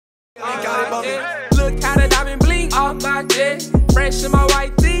Casket. Look how the diamond blink off my chest. Fresh in my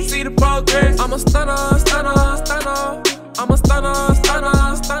white tee, see the progress. I'm a stunner, stunner, stunner. I'm a stunner,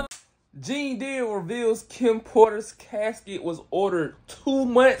 stunner, stunner. Gene Deal reveals Kim Porter's casket was ordered 2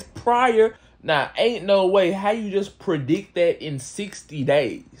 months prior. Now, ain't no way how you just predict that in 60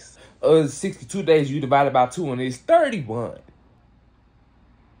 days. 62 days, you divide it by 2 and it's 31.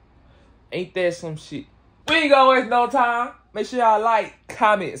 Ain't that some shit? We ain't gonna waste no time. Make sure y'all like,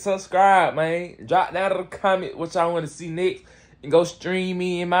 comment, subscribe, man. Drop down to the comment what y'all want to see next. And go stream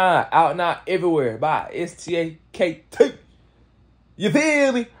me and mine. Out now everywhere. Bye. ReelyKT. You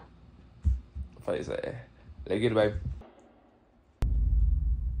feel me? Face that. Let's get it, baby.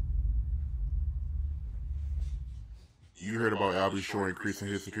 You heard about Albie Shore increasing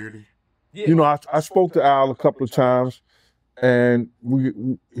his security? Yeah. You know, I spoke to Al a couple of times, and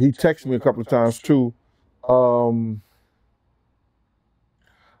he texted me a couple of times too.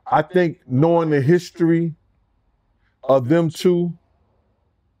 I think knowing the history of them two,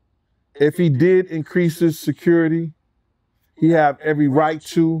 if he did increase his security, he have every right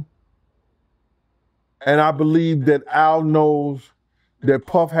to. And I believe that Al knows that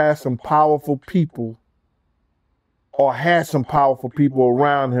Puff has some powerful people, or has some powerful people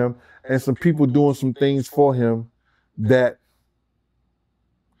around him, and some people doing some things for him that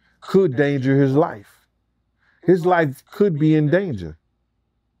could danger his life. His life could be in danger.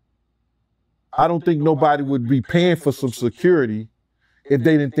 I don't think nobody would be paying for some security if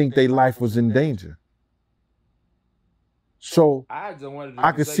they didn't think their life was in danger. So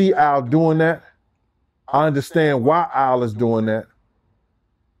I could see Al doing that. I understand why Al is doing that.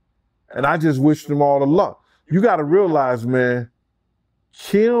 And I just wish them all the luck. You got to realize, man,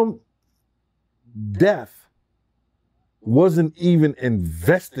 Kim's death wasn't even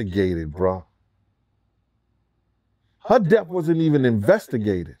investigated, bro. Her death wasn't even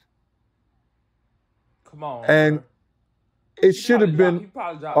investigated. Come on. And bro, it should have been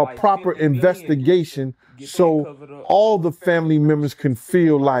a proper investigation so all the family members can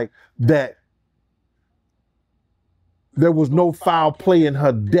feel like that there was no foul play in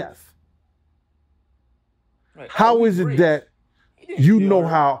her death. How is it that you know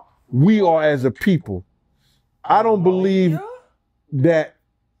how we are as a people? I don't believe that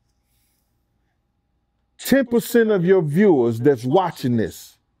 10% of your viewers that's watching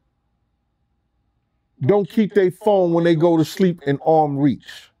this don't keep their phone when they go to sleep in arm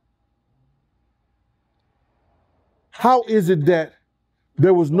reach. How is it that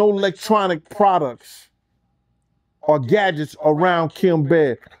there was no electronic products or gadgets around Kim's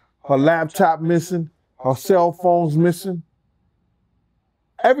bed? Her laptop missing, her cell phone's missing.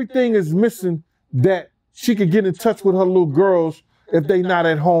 Everything is missing that she could get in touch with her little girls if they not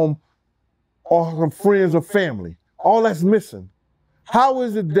at home, or her friends or family. All that's missing. How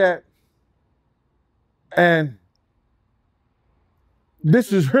is it that, and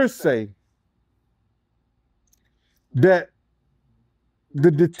this is her say, that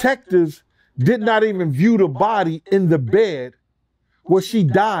the detectives did not even view the body in the bed where she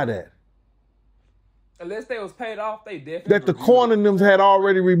died at? Unless they was paid off, they definitely. That the coroner had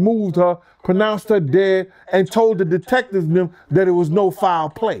already removed her, pronounced her dead, and told the detectives that it was no foul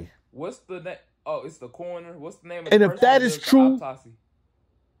play. What's the name? Oh, it's the coroner. What's the name of and the if person that is true, autopsy?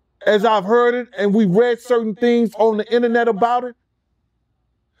 As I've heard it, and we read certain things on the internet about it,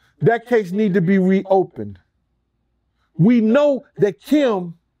 that case need to be reopened. We know that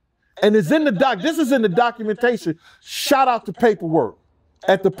Kim, and it's in the this is in the documentation. Shout out to Paperwork.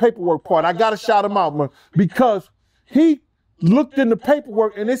 At the Paperwork part, I gotta shout him out, man, because he looked in the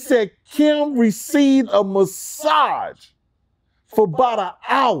paperwork and it said Kim received a massage for about an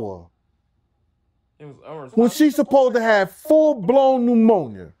hour when she's supposed to have full-blown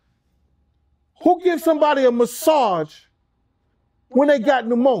pneumonia. Who gives somebody a massage when they got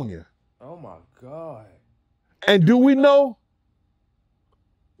pneumonia? Oh my God. And do we know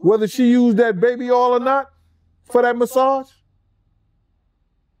whether she used that baby oil or not for that massage?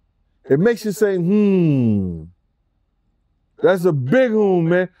 It makes you say, that's a big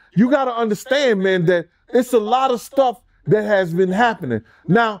man. You got to understand, man, that it's a lot of stuff that has been happening.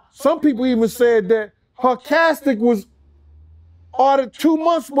 Now, some people even said that her casket was ordered 2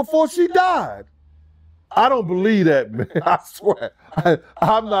 months before she died. I don't believe that, man. I swear.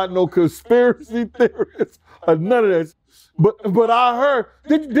 I'm not no conspiracy theorist or none of that. But I heard,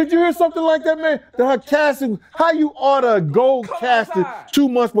 did you hear something like that, man? That her casket, how you order a gold casket 2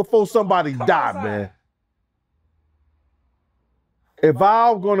 months before somebody died, man? If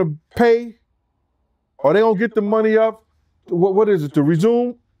I'm gonna pay, or they gonna get the money up, what is it, to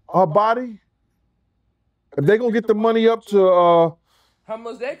resume her body? If they gonna get the money up to how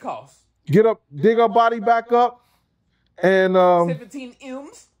much that cost? dig her body back up, and 17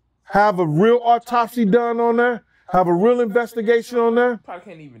 M's. have a real autopsy done on her, have a real investigation on her. Probably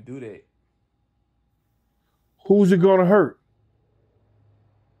can't even do that. Who's it gonna hurt?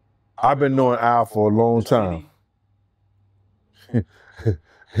 I've been knowing Al for a long time.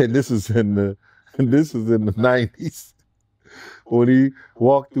 And this is in the 90s when he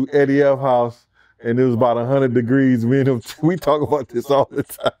walked through Eddie F house and it was about 100 degrees. Me and him, we talk about this all the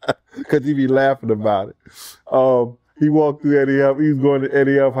time because he be laughing about it. He walked through Eddie F. He was going to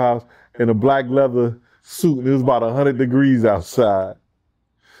Eddie F house in a black leather suit and it was about 100 degrees outside.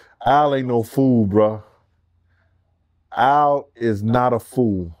 Al ain't no fool, bro. Al is not a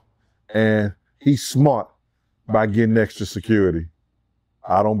fool, and he's smart by getting extra security.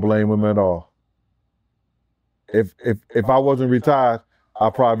 I don't blame him at all. If I wasn't retired,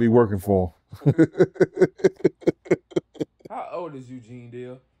 I'd probably be working for him. How old is Eugene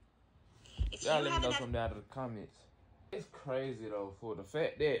Deal? Y'all let me know something down in the comments. It's crazy though, for the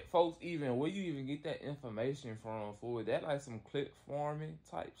fact that folks even, where you even get that information from, for that like some click farming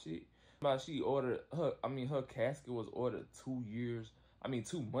type shit. But she ordered her, her casket was ordered 2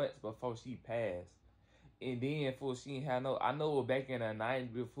 months before she passed. And then for she ain't had no, I know back in the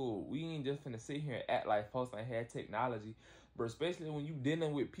 90s before, we ain't just finna sit here and act like folks ain't had technology. But especially when you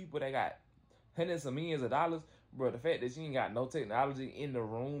dealing with people that got hundreds of millions of dollars, bro, the fact that she ain't got no technology in the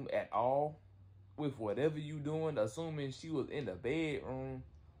room at all, with whatever you doing, assuming she was in the bedroom,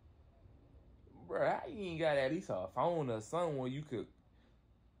 bro, how you ain't got at least a phone or someone you could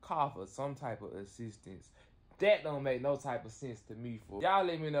call for some type of assistance? That don't make no type of sense to me. For y'all,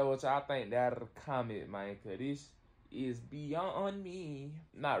 let me know what y'all think down in the comment, man, cause this is beyond me.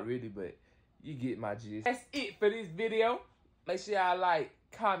 Not really, but you get my gist. That's it for this video. Make sure y'all like,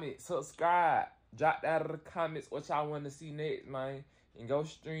 comment, subscribe, drop down in the comments what y'all want to see next, man, and go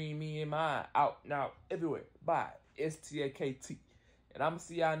stream me and mine out now everywhere. Bye, STAKT, and I'ma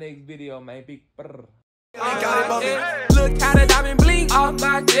see y'all next video, man. Big brr. Look how the diamond blink off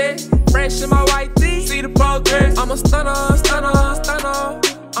my jet. Fresh in my white tee. See the progress. I'm a stunner.